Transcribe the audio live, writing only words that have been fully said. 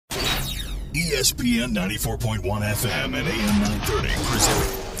ESPN 94.1 FM and AM 930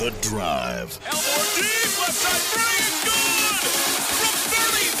 present The Drive. Elmore deep, left side three, it's good! From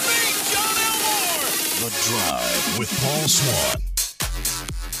 30 feet, John Elmore! The Drive with Paul Swann.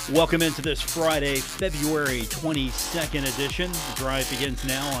 Welcome into this Friday, February 22nd edition. The Drive begins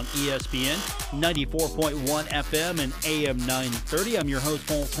now on ESPN 94.1 FM and AM 930. I'm your host,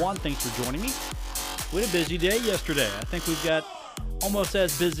 Paul Swann. Thanks for joining me. We had a busy day yesterday. I think we've got almost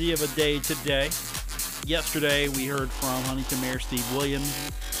as busy of a day today. Yesterday, we heard from Huntington Mayor Steve Williams,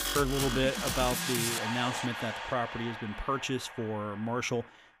 heard a little bit about the announcement that the property has been purchased for Marshall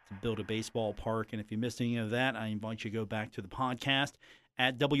to build a baseball park. And if you missed any of that, I invite you to go back to the podcast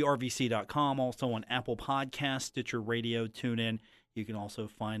at WRVC.com, also on Apple Podcasts, Stitcher Radio, TuneIn. You can also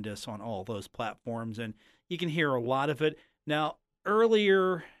find us on all those platforms, and you can hear a lot of it. Now,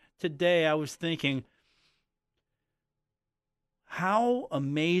 earlier today, I was thinking, how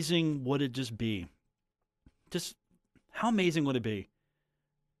amazing would it just be? Just how amazing would it be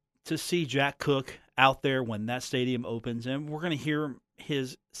to see Jack Cook out there when that stadium opens? And we're going to hear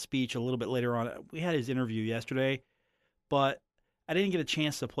his speech a little bit later on. We had his interview yesterday, but I didn't get a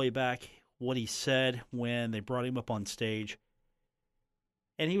chance to play back what he said when they brought him up on stage.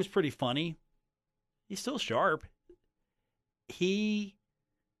 And he was pretty funny. He's still sharp. He,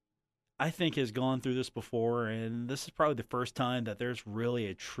 I think, has gone through this before, and this is probably the first time that there's really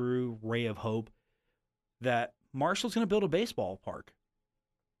a true ray of hope that Marshall's going to build a baseball park.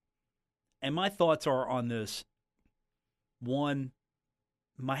 And my thoughts are on this. One,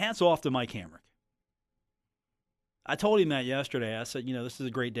 my hat's off to Mike Hamrick. I told him that yesterday. I said, this is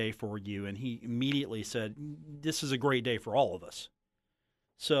a great day for you. And he immediately said, this is a great day for all of us.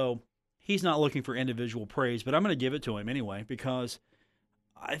 So he's not looking for individual praise, but I'm going to give it to him anyway, because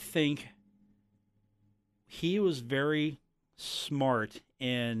I think he was very smart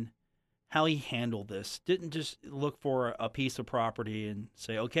in how he handled this. Didn't just look for a piece of property and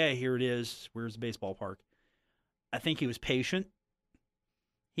say, okay, here it is. Where's the baseball park? I think he was patient.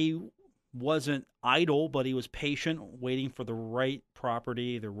 He wasn't idle, but he was patient, waiting for the right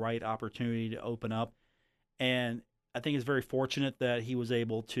property, the right opportunity to open up. And I think it's very fortunate that he was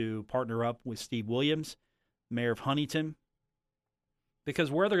able to partner up with Steve Williams, mayor of Huntington,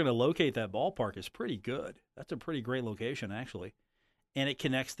 because where they're going to locate that ballpark is pretty good. That's a pretty great location, actually. And it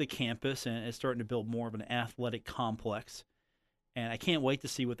connects the campus, and it's starting to build more of an athletic complex. And I can't wait to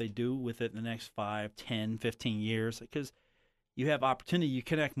see what they do with it in the next 5, 10, 15 years, because you have opportunity. You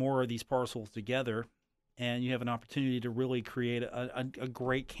connect more of these parcels together, and you have an opportunity to really create a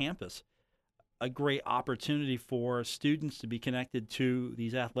great campus, a great opportunity for students to be connected to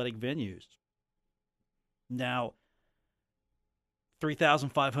these athletic venues. Now,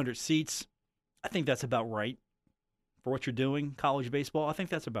 3,500 seats, I think that's about right for what you're doing, college baseball. I think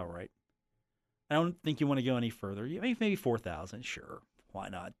that's about right. I don't think you want to go any further. Maybe 4,000, sure. Why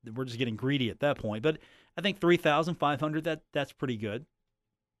not? We're just getting greedy at that point. But I think 3,500, that's pretty good.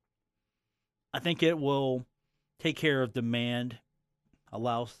 I think it will take care of demand,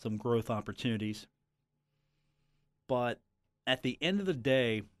 allow some growth opportunities. But at the end of the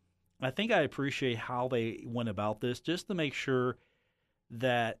day, I think I appreciate how they went about this, just to make sure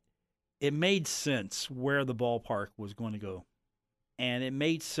that it made sense where the ballpark was going to go. And it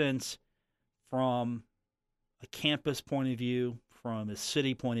made sense from a campus point of view, from a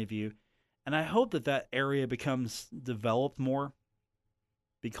city point of view. And I hope that that area becomes developed more,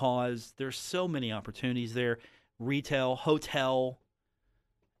 because there's so many opportunities there. Retail, hotel,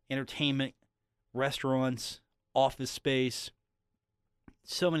 entertainment, restaurants, office space.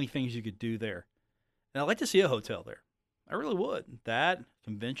 So many things you could do there. And I'd like to see a hotel there. I really would. That,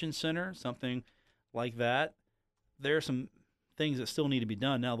 convention center, something like that. There are some things that still need to be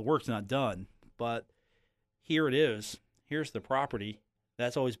done. Now, the work's not done, but here it is. Here's the property.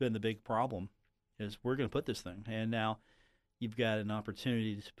 That's always been the big problem, is we're going to put this thing. And now you've got an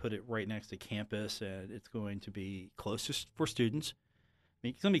opportunity to put it right next to campus, and it's going to be closest for students.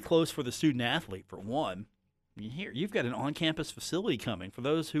 It's going to be close for the student athlete, for one. Here, you've got an on-campus facility coming for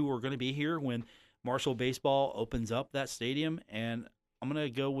those who are going to be here when Marshall Baseball opens up that stadium. And I'm going to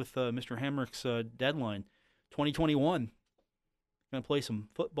go with Mr. Hamrick's deadline, 2021. Going to play some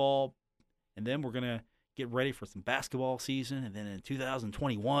football, and then we're going to get ready for some basketball season. And then in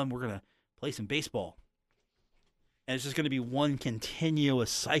 2021, we're going to play some baseball. And it's just going to be one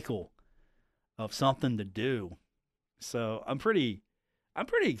continuous cycle of something to do. So I'm pretty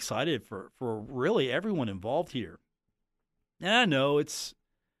excited for really everyone involved here. And I know it's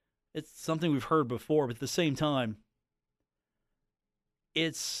something we've heard before, but at the same time,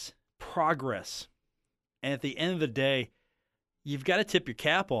 it's progress. And at the end of the day, you've got to tip your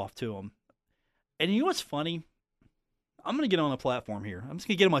cap off to them. And you know what's funny? I'm going to get on a platform here. I'm just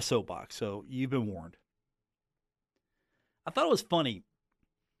going to get in my soapbox, so you've been warned. I thought it was funny.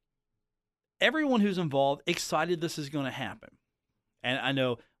 Everyone who's involved excited this is going to happen. And I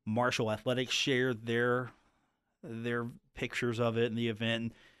know Marshall Athletics shared their pictures of it in the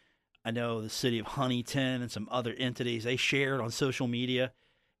event. I know the city of Huntington and some other entities, they shared on social media.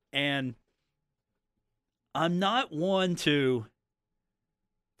 And I'm not one to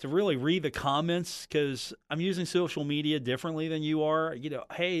really read the comments because I'm using social media differently than you are. You know,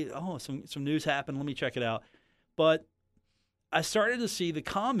 hey, some news happened. Let me check it out. But I started to see the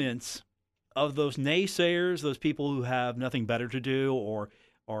comments of those naysayers, those people who have nothing better to do or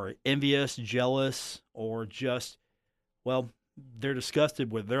are envious, jealous, or just, well, they're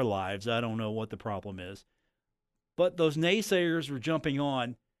disgusted with their lives. I don't know what the problem is. But those naysayers were jumping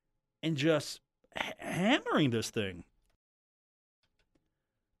on and just hammering this thing.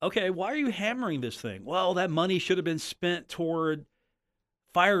 Okay, why are you hammering this thing? Well, that money should have been spent toward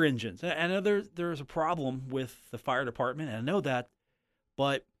fire engines. I know there's a problem with the fire department, and I know that,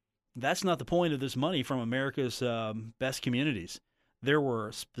 but that's not the point of this money from America's best communities. There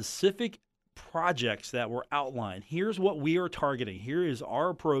were specific projects that were outlined. Here's what we are targeting. Here is our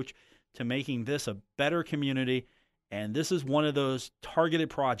approach to making this a better community, and this is one of those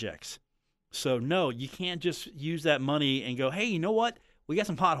targeted projects. So, no, you can't just use that money and go, hey, you know what? We got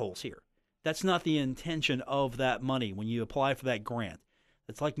some potholes here. That's not the intention of that money when you apply for that grant.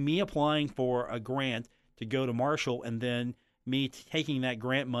 It's like me applying for a grant to go to Marshall and then me taking that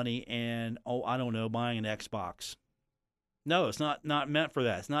grant money and, buying an Xbox. No, it's not meant for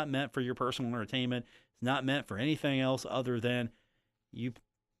that. It's not meant for your personal entertainment. It's not meant for anything else other than you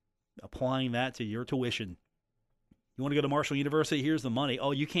applying that to your tuition. You want to go to Marshall University? Here's the money.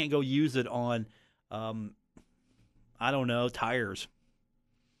 Oh, you can't go use it on, tires.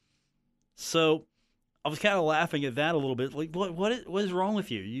 So I was kind of laughing at that a little bit. Like, what is wrong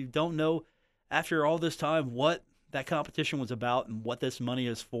with you? You don't know after all this time what that competition was about and what this money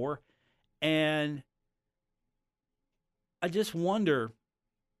is for. And I just wonder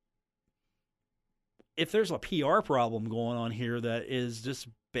if there's a PR problem going on here that is just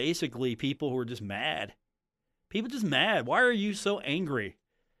basically people who are just mad. People just mad. Why are you so angry?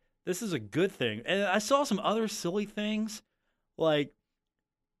 This is a good thing. And I saw some other silly things like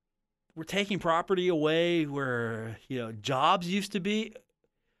we're taking property away where, jobs used to be.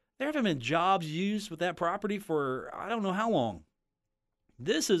 There haven't been jobs used with that property for I don't know how long.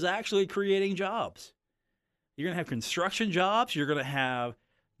 This is actually creating jobs. You're going to have construction jobs. You're going to have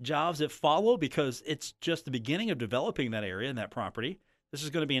jobs that follow because it's just the beginning of developing that area and that property. This is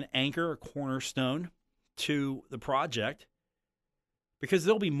going to be an anchor, a cornerstone to the project because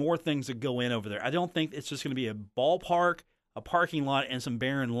there'll be more things that go in over there. I don't think it's just going to be a ballpark, a parking lot, and some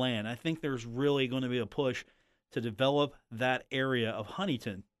barren land. I think there's really going to be a push to develop that area of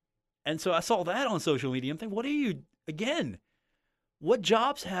Huntington. And so I saw that on social media. I'm thinking, what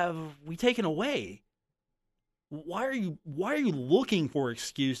jobs have we taken away? Why are you looking for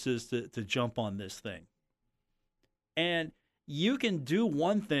excuses to jump on this thing? And you can do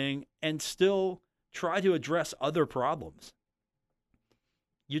one thing and still try to address other problems.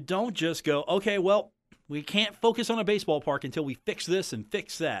 You don't just go, okay, well, we can't focus on a baseball park until we fix this and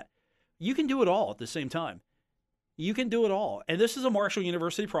fix that. You can do it all at the same time. You can do it all. And this is a Marshall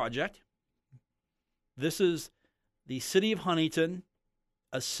University project. This is the city of Huntington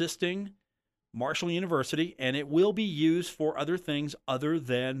assisting Marshall University, and it will be used for other things other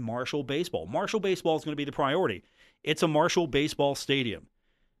than Marshall baseball. Marshall baseball is going to be the priority. It's a Marshall baseball stadium.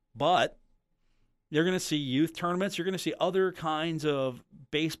 But you're going to see youth tournaments. You're going to see other kinds of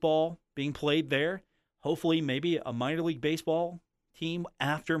baseball being played there. Hopefully, maybe a minor league baseball team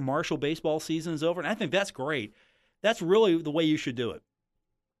after Marshall baseball season is over. And I think that's great. That's really the way you should do it.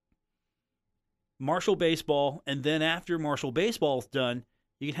 Marshall baseball, and then after Marshall baseball is done,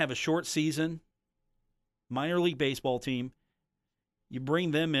 you can have a short season, minor league baseball team. You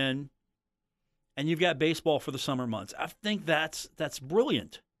bring them in, and you've got baseball for the summer months. I think that's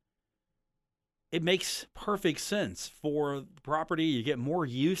brilliant. It makes perfect sense for the property. You get more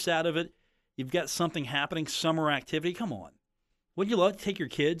use out of it. You've got something happening, summer activity. Come on. Wouldn't you love to take your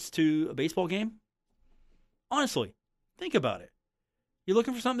kids to a baseball game? Honestly, think about it. You're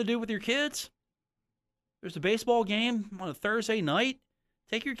looking for something to do with your kids? There's a baseball game on a Thursday night.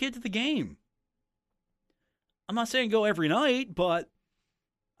 Take your kid to the game. I'm not saying go every night, but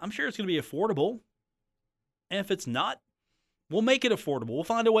I'm sure it's going to be affordable. And if it's not, we'll make it affordable. We'll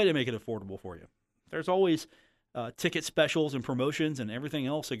find a way to make it affordable for you. There's always ticket specials and promotions and everything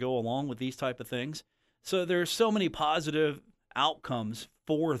else that go along with these type of things. So there's so many positive outcomes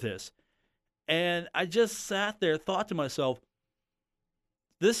for this. And I just sat there, thought to myself,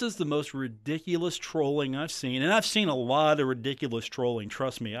 this is the most ridiculous trolling I've seen. And I've seen a lot of ridiculous trolling.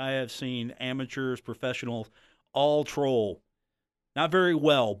 Trust me, I have seen amateurs, professionals, all troll. Not very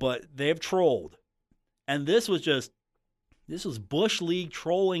well, but they have trolled. And this was Bush League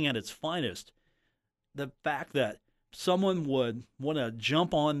trolling at its finest. The fact that someone would want to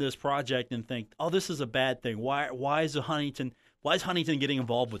jump on this project and think, oh, this is a bad thing. Why is Huntington getting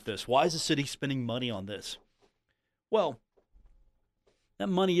involved with this? Why is the city spending money on this? Well, that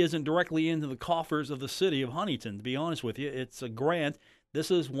money isn't directly into the coffers of the city of Huntington, to be honest with you. It's a grant.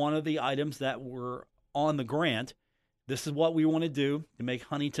 This is one of the items that were on the grant. This is what we want to do to make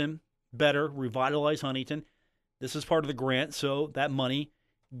Huntington better, revitalize Huntington. This is part of the grant, so that money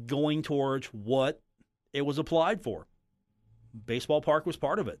going towards what it was applied for. Baseball park was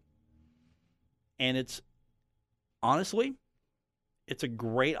part of it. And it's a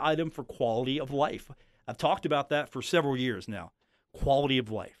great item for quality of life. I've talked about that for several years now. Quality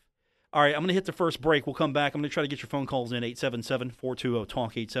of life. All right, I'm going to hit the first break. We'll come back. I'm going to try to get your phone calls in,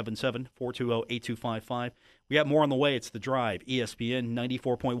 877-420-TALK, 877-420-8255. We got more on the way. It's The Drive, ESPN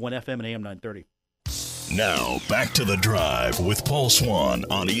 94.1 FM and AM 930. Now, back to The Drive with Paul Swann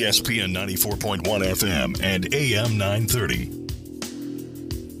on ESPN 94.1 FM and AM 930.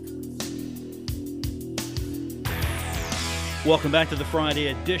 Welcome back to the Friday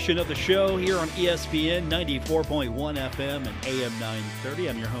edition of the show here on ESPN 94.1 FM and AM 930.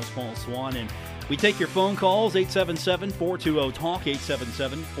 I'm your host, Paul Swann, and we take your phone calls, 877-420-TALK,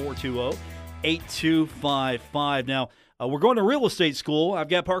 877-420-8255. Now, we're going to real estate school. I've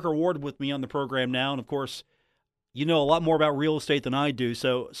got Parker Ward with me on the program now, and of course, you know a lot more about real estate than I do.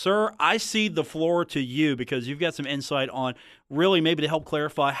 So, sir, I cede the floor to you because you've got some insight on really maybe to help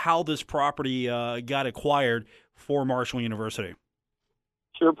clarify how this property got acquired for Marshall University.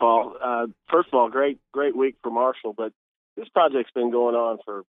 Sure, Paul. First of all, great week for Marshall, but this project's been going on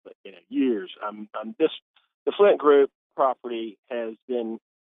for years. The Flint Group property has been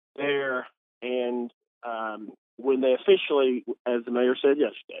there, and when they officially, as the mayor said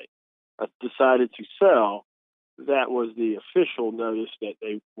yesterday, decided to sell, that was the official notice that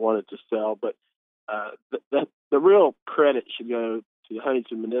they wanted to sell. But the real credit should go to the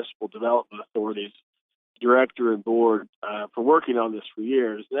Huntington Municipal Development Authority's director and board for working on this for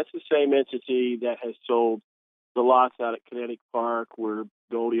years. That's the same entity that has sold the lots out at Kinetic Park where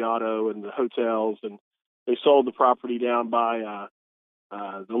Goldie Auto and the hotels, and they sold the property down by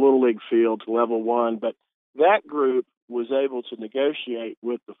the Little League field to Level 1. But that group was able to negotiate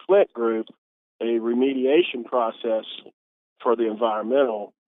with the Flint Group a remediation process for the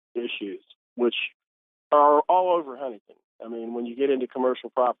environmental issues, which are all over Huntington. I mean, when you get into commercial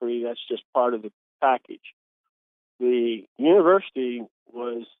property, that's just part of the package. The university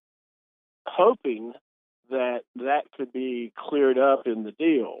was hoping that could be cleared up in the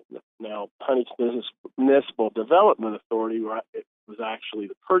deal. Now, Huntington Municipal Development Authority was actually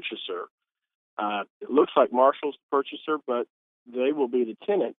the purchaser. It looks like Marshall's the purchaser, but they will be the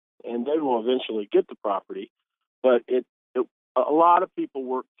tenant, and they will eventually get the property. But a lot of people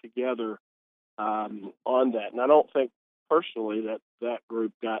worked together on that, and I don't think personally that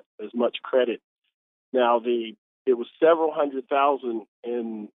group got as much credit. Now, it was several $100,000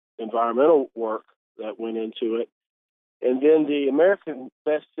 in environmental work that went into it, and then the American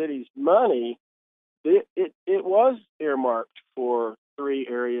Best Cities money, it was earmarked for three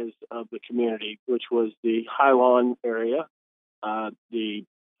areas of the community, which was the High Lawn area, the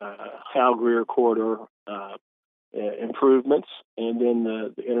Hal Greer corridor improvements, and then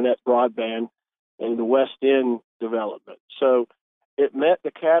the internet broadband and the West End development. So it met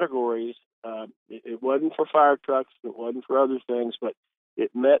the categories. It wasn't for fire trucks, it wasn't for other things, but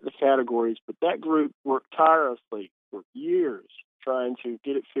it met the categories. But that group worked tirelessly for years trying to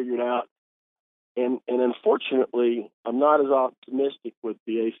get it figured out. And unfortunately, I'm not as optimistic with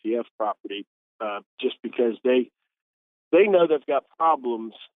the ACF property just because they know they've got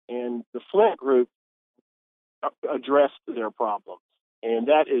problems, and the Flint Group addressed their problems. And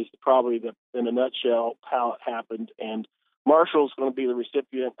that is probably, in a nutshell, how it happened. And Marshall's going to be the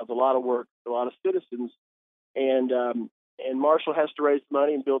recipient of a lot of work, a lot of citizens, and Marshall has to raise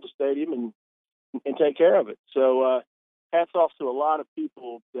money and build a stadium and take care of it. So hats off to a lot of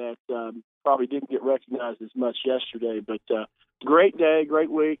people that probably didn't get recognized as much yesterday. But great day,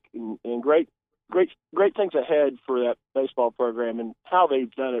 great week, and great things ahead for that baseball program and how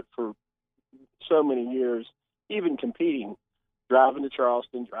they've done it for so many years, even competing, driving to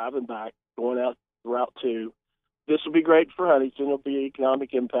Charleston, driving back, going out Route 2. This will be great for Huntington. It'll be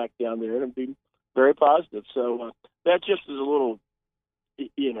economic impact down there, and it'll be very positive. So that just is a little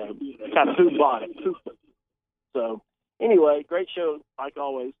kind of who bought it. So anyway, great show like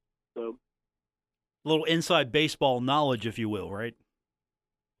always. So A little inside baseball knowledge, if you will, right?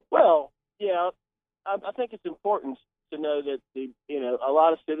 well, yeah, I think it's important to know that a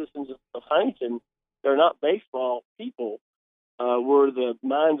lot of citizens of Huntington, they're not baseball people, were the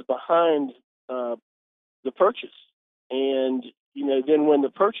minds behind the purchase. And then when the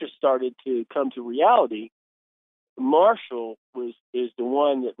purchase started to come to reality, Marshall is the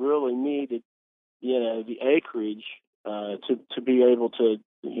one that really needed the acreage to be able to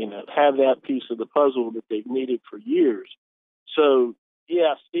have that piece of the puzzle that they've needed for years. So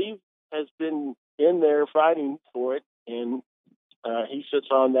yeah, Steve has been in there fighting for it, and he sits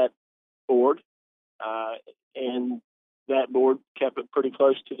on that board, and that board kept it pretty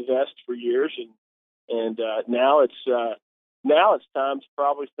close to the vest for years, and now it's time to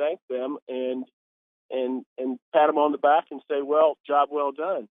probably thank them and pat them on the back and say, well, job well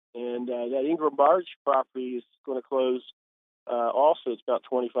done. And that Ingram Barge property is going to close. Also, it's about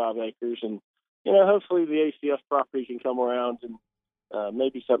 25 acres, and hopefully the ACF property can come around and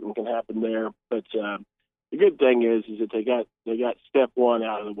maybe something can happen there. But the good thing is that they got step one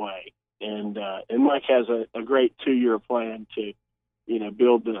out of the way, and Mike has a great 2-year plan to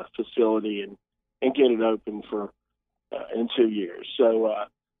build the facility and get it open for in 2 years. So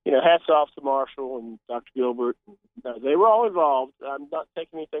hats off to Marshall and Dr. Gilbert. They were all involved. I'm not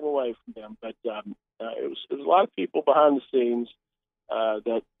taking anything away from them, but it was a lot of people behind the scenes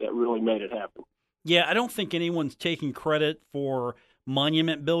that really made it happen. Yeah, I don't think anyone's taking credit for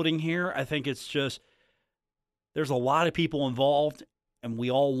monument building here. I think it's just there's a lot of people involved, and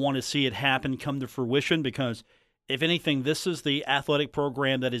we all want to see it happen, come to fruition, because if anything, this is the athletic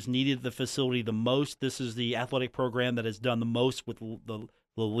program that has needed the facility the most. This is the athletic program that has done the most with the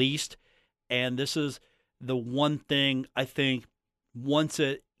least. And this is the one thing I think, once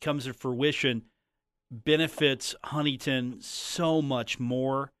it comes to fruition, benefits Huntington so much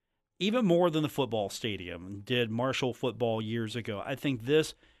more, even more than the football stadium did Marshall football years ago. I think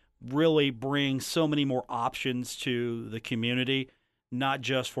this really brings so many more options to the community, not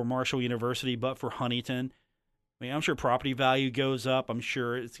just for Marshall University, but for Huntington. I mean, I'm sure property value goes up. I'm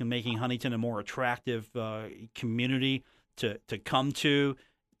sure it's making Huntington a more attractive community to come to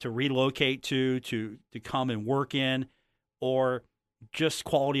relocate to come and work in, or just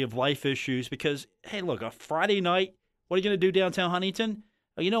quality of life issues. Because, hey, look, a Friday night, what are you going to do downtown Huntington?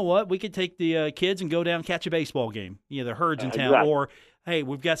 You know what? We could take the kids and go down and catch a baseball game. The herd's in town. Exactly. Or, hey,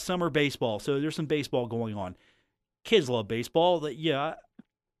 we've got summer baseball, so there's some baseball going on. Kids love baseball. I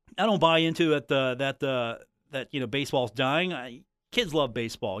don't buy into it that baseball's dying. Kids love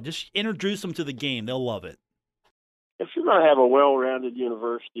baseball. Just introduce them to the game. They'll love it. If you're going to have a well-rounded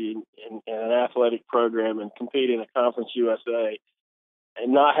university and an athletic program and compete in a Conference USA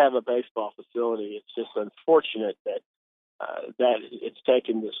and not have a baseball facility, it's just unfortunate that it's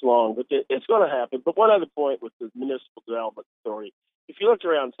taken this long. But it's going to happen. But one other point with the municipal development story, if you looked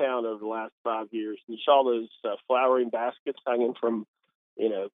around town over the last 5 years and you saw those flowering baskets hanging from,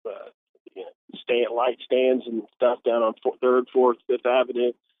 light stands and stuff down on 3rd, 4th, 5th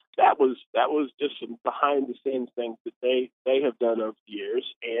Avenue, that was just some behind the scenes things that they have done over the years,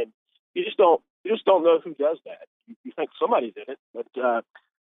 and you just don't know who does that. You think somebody did it,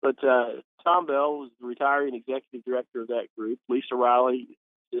 but Tom Bell was the retiring executive director of that group. Lisa Riley,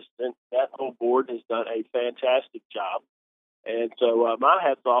 assistant. That whole board has done a fantastic job, and so my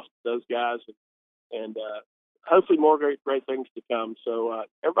hats off to those guys, and hopefully more great things to come. So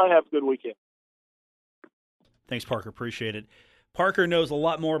everybody have a good weekend. Thanks, Parker. Appreciate it. Parker knows a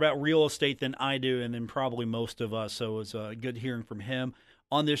lot more about real estate than I do, and then probably most of us, so it was good hearing from him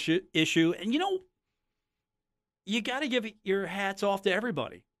on this issue. And, you got to give your hats off to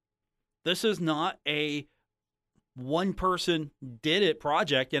everybody. This is not a one-person-did-it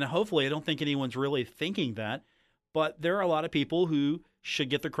project, and hopefully I don't think anyone's really thinking that, but there are a lot of people who should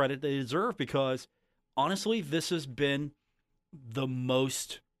get the credit they deserve because, honestly, this has been the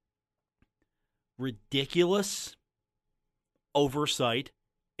most ridiculous oversight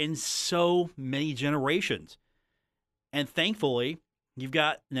in so many generations. And thankfully, you've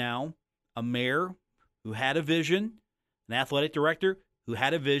got now a mayor who had a vision, an athletic director who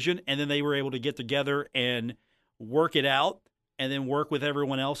had a vision, and then they were able to get together and work it out and then work with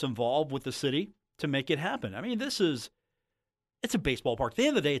everyone else involved with the city to make it happen. I mean, it's a baseball park. At the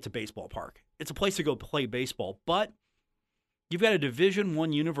end of the day, it's a baseball park. It's a place to go play baseball. But you've got a Division I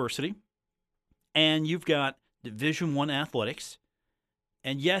university, and you've got Division I athletics.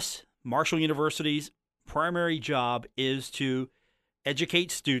 And yes, Marshall University's primary job is to educate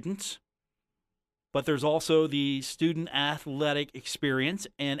students but there's also the student athletic experience,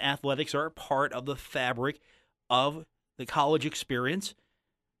 and athletics are a part of the fabric of the college experience.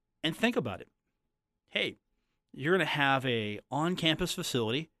 And think about it. Hey, you're going to have a on-campus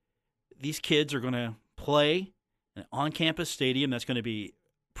facility. These kids are going to play in an on-campus stadium that's going to be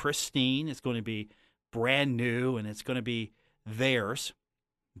pristine. It's going to be brand new, and it's going to be theirs,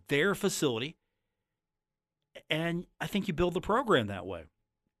 their facility. And I think you build the program that way.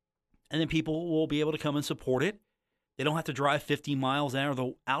 And then people will be able to come and support it. They don't have to drive 50 miles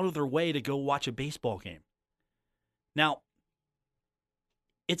out of their way to go watch a baseball game. Now,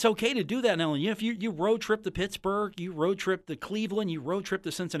 it's okay to do that now. If you road trip to Pittsburgh, you road trip to Cleveland, you road trip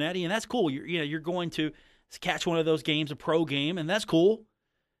to Cincinnati, and that's cool. You're going to catch one of those games, a pro game, and that's cool.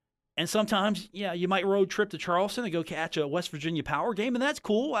 And sometimes, you might road trip to Charleston and go catch a West Virginia Power game, and that's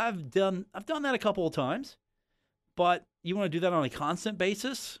cool. I've done that a couple of times. But you want to do that on a constant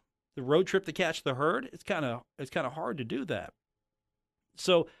basis? The road trip to catch the Herd? It's kind of hard to do that.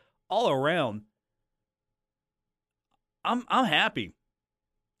 So all around, I'm happy.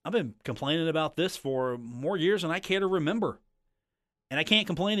 I've been complaining about this for more years than I care to remember. And I can't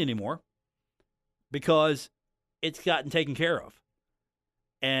complain anymore because it's gotten taken care of.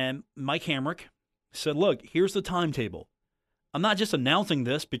 And Mike Hamrick said, look, here's the timetable. I'm not just announcing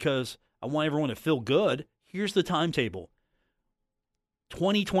this because I want everyone to feel good. Here's the timetable.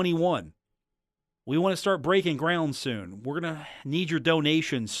 2021. We want to start breaking ground soon. We're going to need your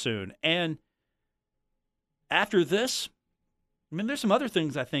donations soon. And after this, there's some other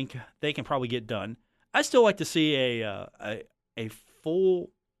things I think they can probably get done. I still like to see a full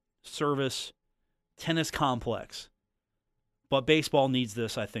service tennis complex. But baseball needs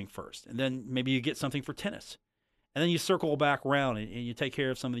this, I think, first. And then maybe you get something for tennis. And then you circle back around and you take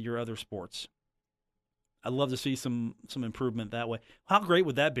care of some of your other sports. I'd love to see some improvement that way. How great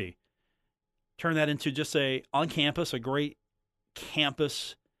would that be? Turn that into just a great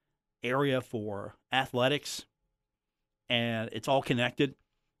campus area for athletics. And it's all connected.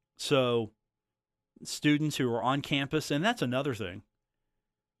 So students who are on campus, and that's another thing.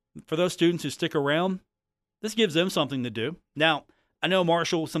 For those students who stick around, this gives them something to do. Now, I know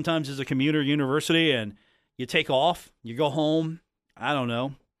Marshall sometimes is a commuter university, and you take off, you go home, I don't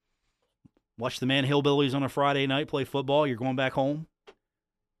know, watch the Man Hillbillies on a Friday night, play football, you're going back home.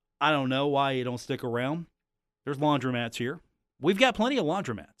 I don't know why you don't stick around. There's laundromats here. We've got plenty of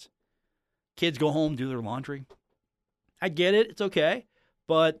laundromats. Kids go home, do their laundry. I get it, it's okay,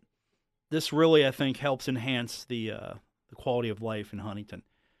 but this really, I think, helps enhance the quality of life in Huntington.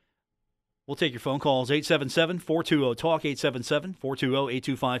 We'll take your phone calls, 877-420-TALK,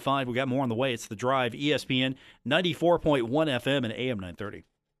 877-420-8255. We got more on the way. It's The Drive, ESPN 94.1 FM and AM 930.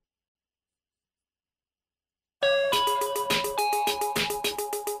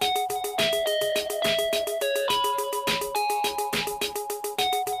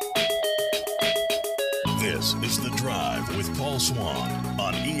 This is The Drive with Paul Swan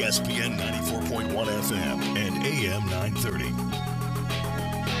on ESPN 94.1 FM and AM 930.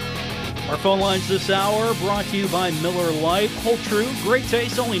 Our phone lines this hour brought to you by Miller Lite. Whole True, great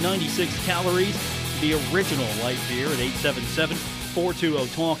taste, only 96 calories. The original light beer at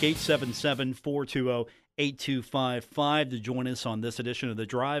 877-420-TALK, 877-420-8255 to join us on this edition of The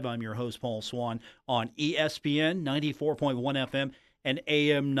Drive. I'm your host, Paul Swan, on ESPN 94.1 FM and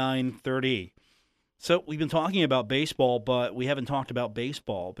AM 930. So we've been talking about baseball, but we haven't talked about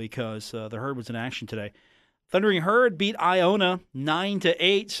baseball because the Herd was in action today. Thundering Herd beat Iona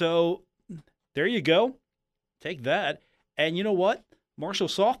 9-8, so there you go. Take that. And you know what? Marshall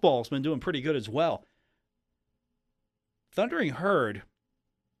softball's been doing pretty good as well. Thundering Herd,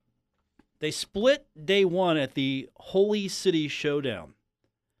 they split day one at the Holy City Showdown.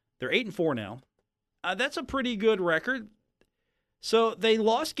 They're 8-4 now. That's a pretty good record. So they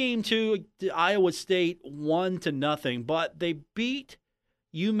lost game 2 to Iowa State 1-0, but they beat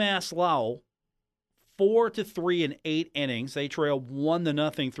UMass Lowell 4-3 in 8 innings. They trailed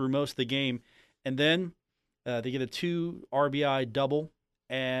 1-0 through most of the game. And then they get a 2 RBI double,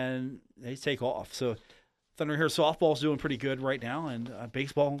 and they take off. So Thunder Herd softball's doing pretty good right now, and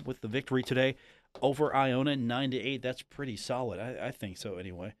baseball with the victory today over Iona 9-8. That's pretty solid. I think so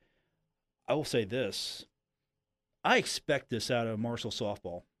anyway. I will say this. I expect this out of Marshall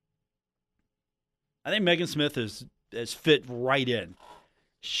softball. I think Megan Smith has fit right in.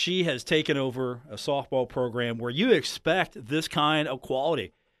 She has taken over a softball program where you expect this kind of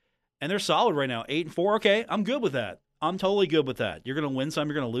quality. And they're solid right now, 8-4. Okay, I'm good with that. I'm totally good with that. You're going to win some,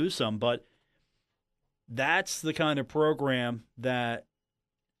 you're going to lose some, but that's the kind of program that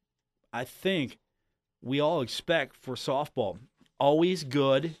I think we all expect for softball. Always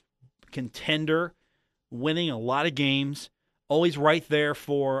good, contender, winning a lot of games, always right there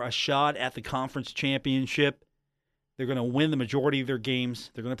for a shot at the conference championship. They're going to win the majority of their games.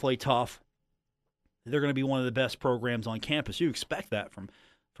 They're going to play tough. They're going to be one of the best programs on campus. You expect that from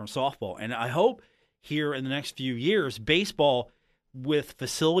softball. And I hope here in the next few years, baseball with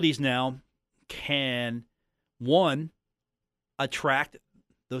facilities now can, one, attract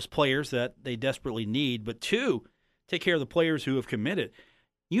those players that they desperately need, but two, take care of the players who have committed.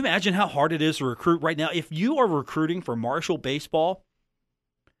 You imagine how hard it is to recruit right now? If you are recruiting for Marshall baseball,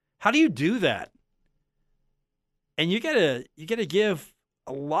 how do you do that? And you gotta give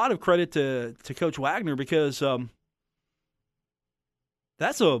a lot of credit to Coach Wagner because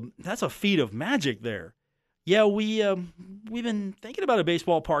that's a feat of magic there. Yeah, we've been thinking about a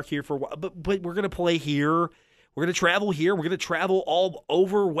baseball park here for a while, but we're gonna play here. We're gonna travel here. We're gonna travel all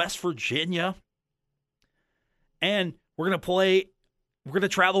over West Virginia, and we're gonna play. We're going to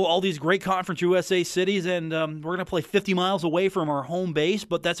travel all these great Conference USA cities, and we're going to play 50 miles away from our home base,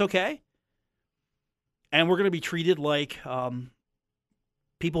 but that's okay. And we're going to be treated like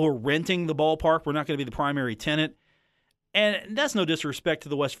people who are renting the ballpark. We're not going to be the primary tenant. And that's no disrespect to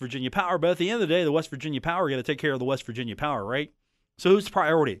the West Virginia Power, but at the end of the day, the West Virginia Power got to take care of the West Virginia Power, right? So who's the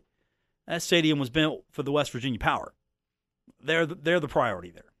priority? That stadium was built for the West Virginia Power. They're the priority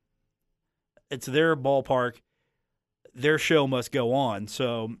there. It's their ballpark. Their show must go on.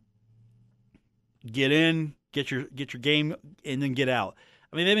 So get in, get your game, and then get out.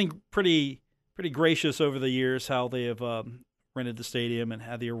 I mean, they've been pretty gracious over the years how they have rented the stadium and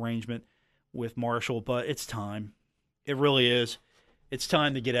had the arrangement with Marshall, but it's time. It really is. It's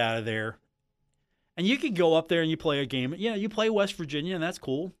time to get out of there. And you can go up there and you play a game. Yeah, you play West Virginia, and that's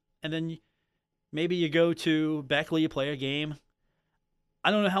cool. And then maybe you go to Beckley, you play a game.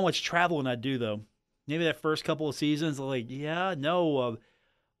 I don't know how much traveling I'd do, though. Maybe that first couple of seasons, we'll go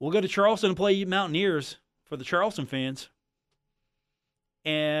to Charleston and play Mountaineers for the Charleston fans.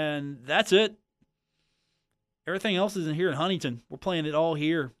 And that's it. Everything else is in here in Huntington. We're playing it all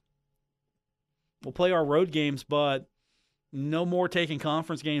here. We'll play our road games, but no more taking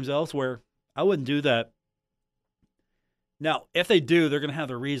conference games elsewhere. I wouldn't do that. Now, if they do, they're going to have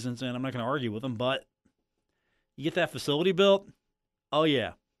their reasons, and I'm not going to argue with them, but you get that facility built, oh,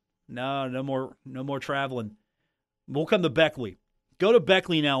 yeah. No more traveling. We'll come to Beckley. Go to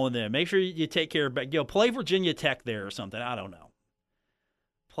Beckley now and then. Make sure you take care of Beckley. Play Virginia Tech there or something. I don't know.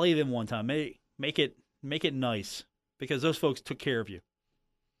 Play them one time. Make it nice because those folks took care of you.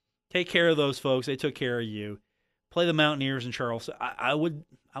 Take care of those folks. They took care of you. Play the Mountaineers in Charleston. I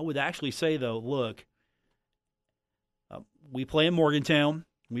would actually say though, look, we play in Morgantown,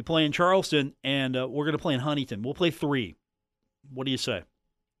 we play in Charleston, and we're going to play in Huntington. We'll play 3. What do you say?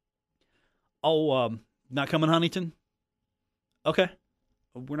 Oh, not coming Huntington? Okay.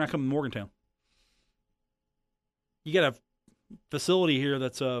 We're not coming Morgantown. You got a facility here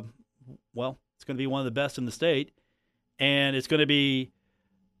that's, it's going to be one of the best in the state, and it's going to be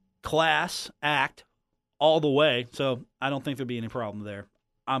class act all the way, so I don't think there'll be any problem there.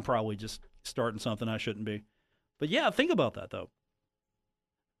 I'm probably just starting something I shouldn't be. But, yeah, think about that, though.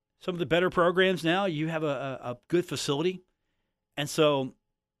 Some of the better programs now, you have a good facility, and so –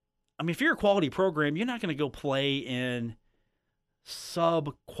 I mean, if you're a quality program, you're not going to go play in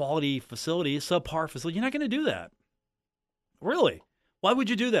sub-quality facilities, subpar facilities. You're not going to do that. Really. Why would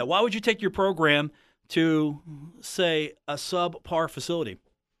you do that? Why would you take your program to, say, a subpar facility?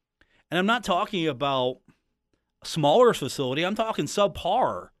 And I'm not talking about a smaller facility. I'm talking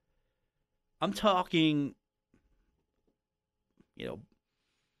subpar. I'm talking,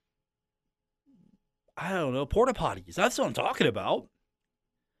 I don't know, porta potties. That's what I'm talking about.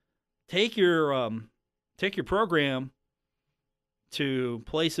 Take your program to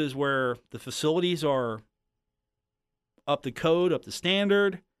places where the facilities are up to code, up to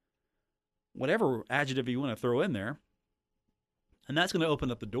standard, whatever adjective you want to throw in there. And that's going to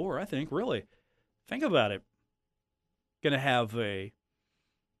open up the door, I think, really. Think about it. Going to have a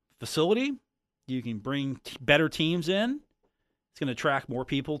facility. You can bring better teams in. It's going to attract more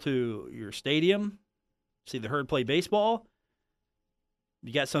people to your stadium, see the Herd play baseball.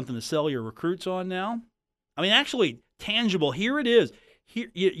 You got something to sell your recruits on now. I mean, actually, tangible. Here it is.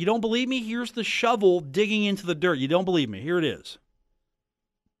 Here, you don't believe me? Here's the shovel digging into the dirt. You don't believe me? Here it is.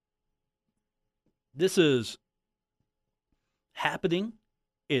 This is happening.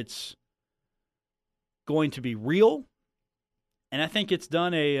 It's going to be real. And I think it's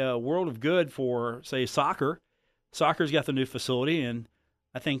done a world of good for, say, soccer. Soccer's got the new facility, and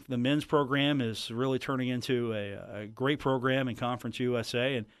I think the men's program is really turning into a great program in Conference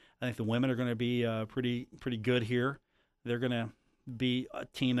USA, and I think the women are going to be pretty good here. They're going to be a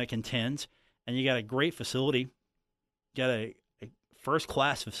team that contends, and you got a great facility, you got a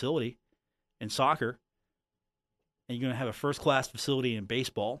first-class facility in soccer, and you're going to have a first-class facility in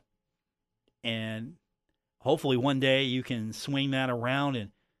baseball, and hopefully one day you can swing that around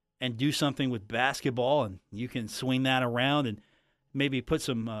and do something with basketball, and you can swing that around and maybe put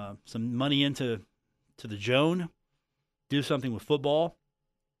some money into the Joan, do something with football,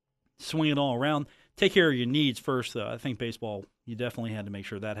 swing it all around. Take care of your needs first, though. I think baseball, you definitely had to make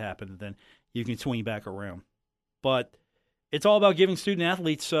sure that happened, and then you can swing back around. But it's all about giving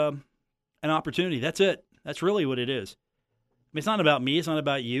student-athletes an opportunity. That's it. That's really what it is. I mean, it's not about me. It's not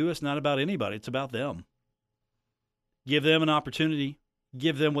about you. It's not about anybody. It's about them. Give them an opportunity.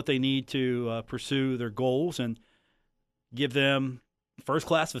 Give them what they need to pursue their goals, and give them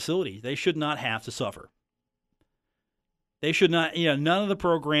first-class facility. They should not have to suffer. They should not, none of the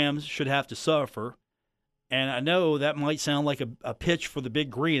programs should have to suffer. And I know that might sound like a pitch for the Big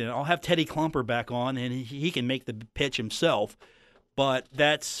Green, and I'll have Teddy Klumper back on, and he can make the pitch himself. But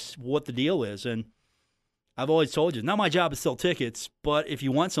that's what the deal is. And I've always told you, not my job to sell tickets, but if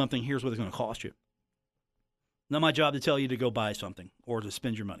you want something, here's what it's going to cost you. Not my job to tell you to go buy something or to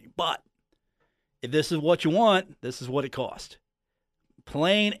spend your money. But if this is what you want, this is what it costs.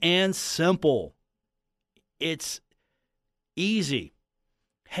 Plain and simple. It's easy.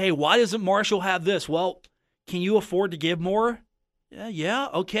 Hey, why doesn't Marshall have this? Well, can you afford to give more? Yeah,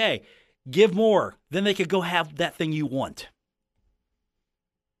 okay. Give more. Then they could go have that thing you want.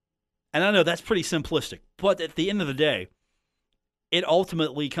 And I know that's pretty simplistic, but at the end of the day, it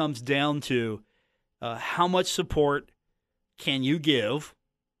ultimately comes down to how much support can you give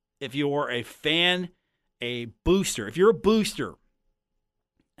if you're a fan, a booster. If you're a booster,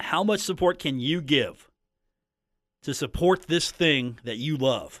 how much support can you give to support this thing that you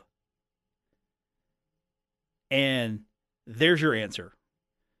love? And there's your answer.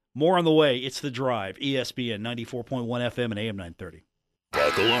 More on the way. It's The Drive, ESPN 94.1 FM and AM 930.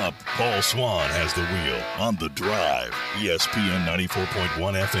 Buckle up. Paul Swan has the wheel on The Drive, ESPN 94.1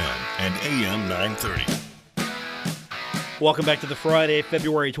 FM and AM 930. Welcome back to the Friday,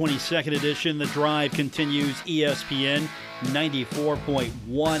 February 22nd edition. The Drive continues, ESPN 94.1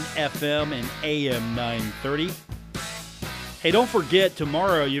 FM and AM 930. Hey, don't forget,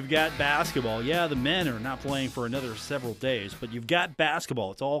 tomorrow you've got basketball. Yeah, the men are not playing for another several days, but you've got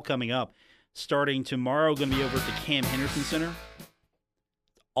basketball. It's all coming up. Starting tomorrow, going to be over at the Cam Henderson Center.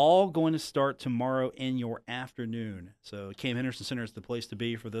 All going to start tomorrow in your afternoon. So Cam Henderson Center is the place to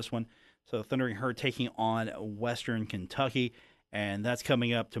be for this one. So Thundering Herd taking on Western Kentucky, and that's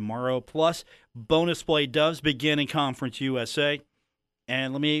coming up tomorrow. Plus, bonus play does begin in Conference USA.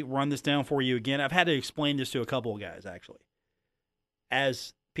 And let me run this down for you again. I've had to explain this to a couple of guys, actually.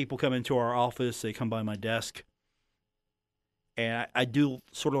 As people come into our office, they come by my desk, and I do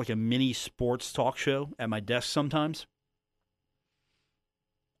sort of like a mini sports talk show at my desk sometimes.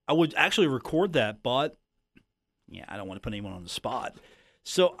 I would actually record that, but I don't want to put anyone on the spot.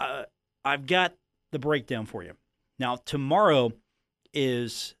 So I've got the breakdown for you. Now, tomorrow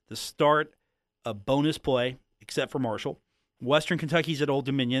is the start of bonus play, except for Marshall. Western Kentucky's at Old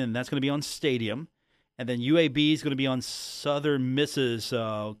Dominion, and that's going to be on Stadium. And then UAB is going to be on Southern Miss's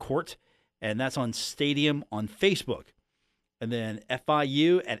court, and that's on Stadium on Facebook. And then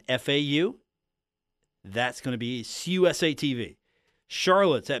FIU at FAU, that's going to be CUSA TV.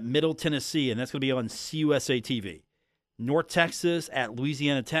 Charlotte's at Middle Tennessee, and that's going to be on CUSA TV. North Texas at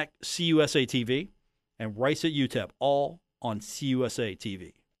Louisiana Tech, CUSA TV. And Rice at UTEP, all on CUSA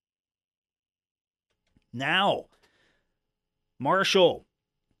TV. Now, Marshall,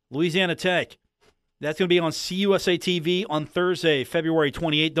 Louisiana Tech, that's going to be on CUSA TV on Thursday, February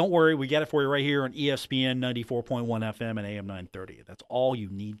 28th. Don't worry, we got it for you right here on ESPN 94.1 FM and AM 930. That's all you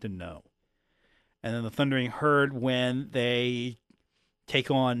need to know. And then the Thundering Herd when they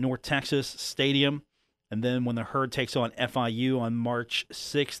take on North Texas Stadium. And then when the Herd takes on FIU on March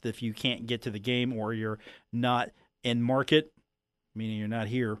 6th, if you can't get to the game or you're not in market, meaning you're not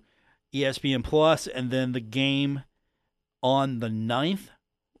here, ESPN Plus, and then the game on the 9th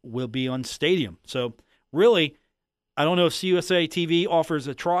will be on Stadium. So really, I don't know if CUSA TV offers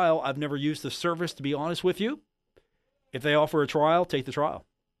a trial. I've never used the service, to be honest with you. If they offer a trial, take the trial.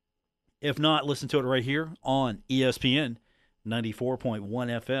 If not, listen to it right here on ESPN 94.1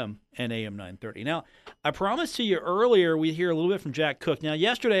 FM and AM 930. Now, I promised to you earlier we'd hear a little bit from Jack Cook. Now,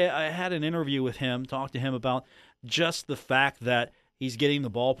 yesterday I had an interview with him, talked to him about just the fact that he's getting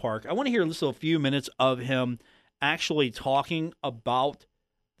the ballpark. I want to hear just a few minutes of him actually talking about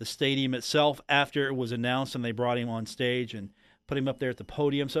the stadium itself after it was announced and they brought him on stage and put him up there at the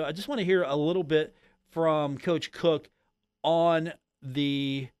podium. So I just want to hear a little bit from Coach Cook on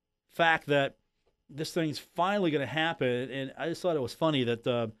the fact that this thing's finally going to happen. And I just thought it was funny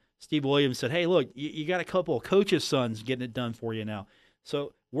that Steve Williams said, hey, look, you got a couple of coaches' sons getting it done for you now.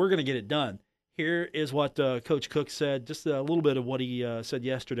 So we're going to get it done. Here is what Coach Cook said, just a little bit of what he said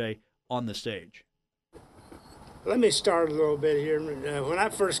yesterday on the stage. Let me start a little bit here. When I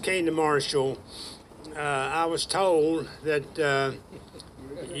first came to Marshall, I was told that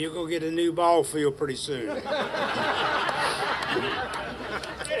you're going to get a new ball field pretty soon. He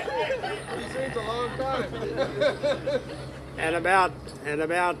seems a long time. And about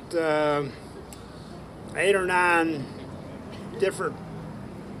 8 or 9 different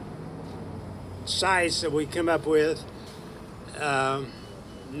sites that we come up with, none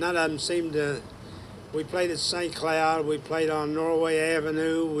of them seemed to. We played at St. Cloud, we played on Norway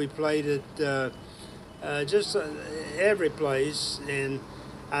Avenue, we played at just every place, and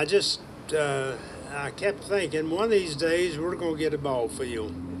I kept thinking one of these days we're going to get a ball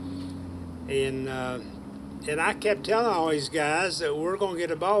field, and I kept telling all these guys that we're going to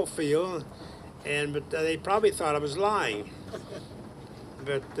get a ball field, but they probably thought I was lying.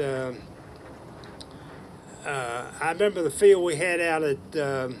 But I remember the field we had out at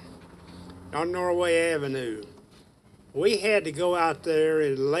on Norway Avenue. We had to go out there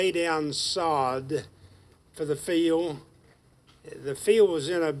and lay down sod for the field. The field was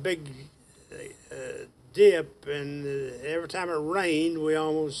in a big dip, and every time it rained, we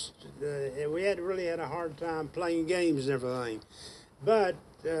almost we really had a hard time playing games and everything. But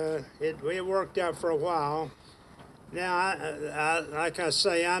it worked out for a while. Now, I like I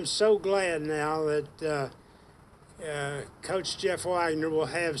say, I'm so glad now that Coach Jeff Wagner will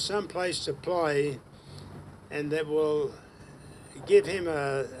have some place to play, and that will give him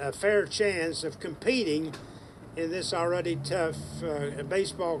a fair chance of competing in this already tough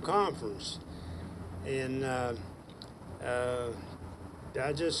baseball conference. And I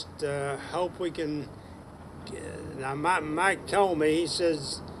just hope we can. Now, Mike told me, he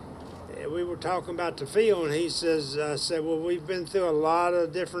says, we were talking about the field, and he says, I said, well, we've been through a lot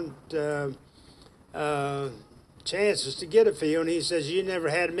of different chances to get a field, and he says, you never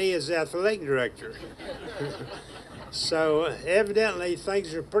had me as athletic director. So evidently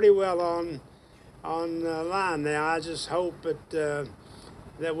things are pretty well on line now. I just hope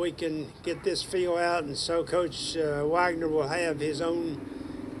that we can get this field out, and so Coach Wagner will have his own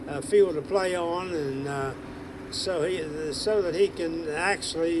field to play on, and so that he can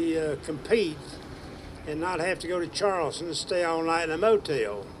actually compete and not have to go to Charleston and stay all night in a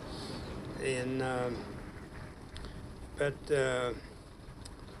motel. And but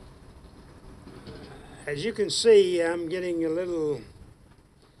as you can see, I'm getting a little,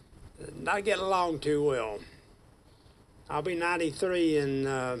 not getting along too well. I'll be 93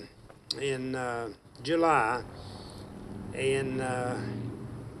 in July, and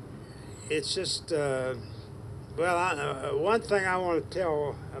it's just one thing I want to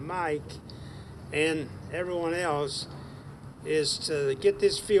tell Mike and everyone else is to get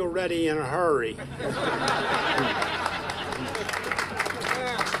this field ready in a hurry.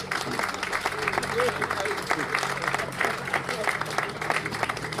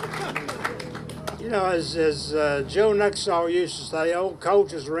 You know, as Joe Nuxall used to say, old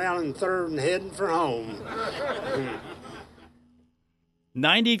coach is around in third and heading for home.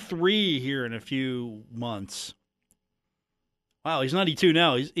 93 here in a few months. Wow, he's 92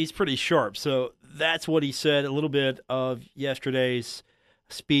 now. He's pretty sharp. So that's what he said, a little bit of yesterday's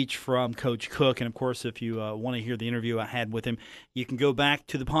speech from Coach Cook. And, of course, if you want to hear the interview I had with him, you can go back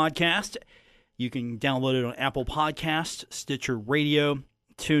to the podcast. You can download it on Apple Podcasts, Stitcher Radio,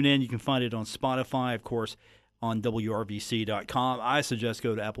 tune in. You can find it on Spotify, of course, on WRVC.com. I suggest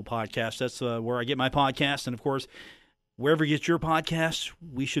go to Apple Podcasts. That's where I get my podcast. And, of course, wherever you get your podcasts,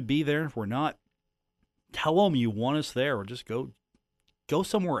 we should be there. If we're not, tell them you want us there, or just go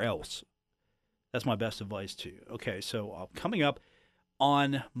somewhere else. That's my best advice to you. Okay, so coming up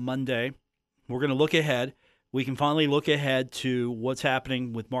on Monday, we're going to look ahead. We can finally look ahead to what's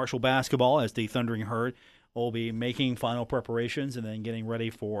happening with Marshall basketball, as the Thundering Herd will be making final preparations and then getting ready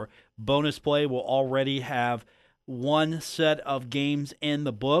for bonus play. We'll already have one set of games in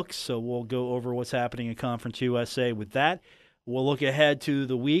the books, so we'll go over what's happening in Conference USA with that. We'll look ahead to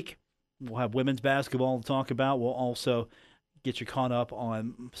the week. We'll have women's basketball to talk about. We'll also get you caught up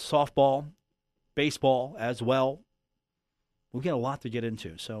on softball, baseball as well. We'll get a lot to get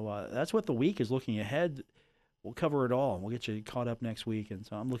into. So that's what the week is looking ahead. We'll cover it all. We'll get you caught up next week, and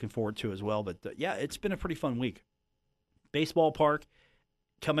so I'm looking forward to it as well. But, yeah, it's been a pretty fun week. Baseball Park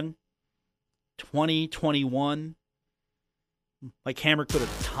coming 2021. Mike Hamrick put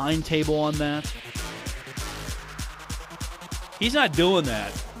a timetable on that. He's not doing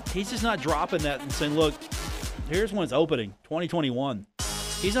that he's just not dropping that and saying, look, here's when it's opening, 2021.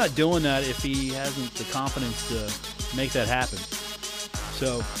 He's not doing that if he hasn't the confidence to make that happen.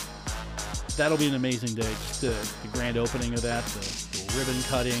 So that'll be an amazing day. Just the grand opening of that, the ribbon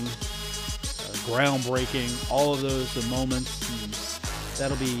cutting, groundbreaking, all of those moments.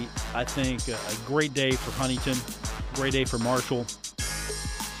 That'll be, I think, a great day for Huntington, great day for Marshall,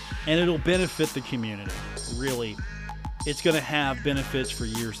 and it'll benefit the community. Really, it's going to have benefits for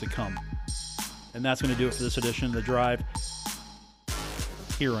years to come. And that's going to do it for this edition of The Drive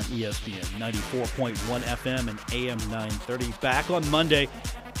here on ESPN 94.1 FM and AM 930. Back on Monday,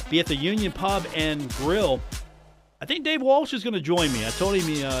 be at the Union Pub and Grill. I think Dave Walsh is going to join me. I told him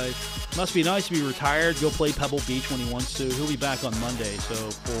it must be nice to be retired, go play Pebble Beach when he wants to. He'll be back on Monday. So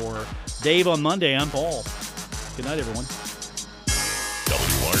for Dave on Monday, I'm Paul. Good night, everyone.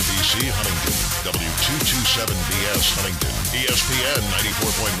 WRBC Huntington, W227BS Huntington, ESPN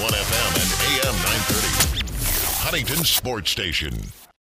 94.1 FM and AM 930. Huntington Sports Station.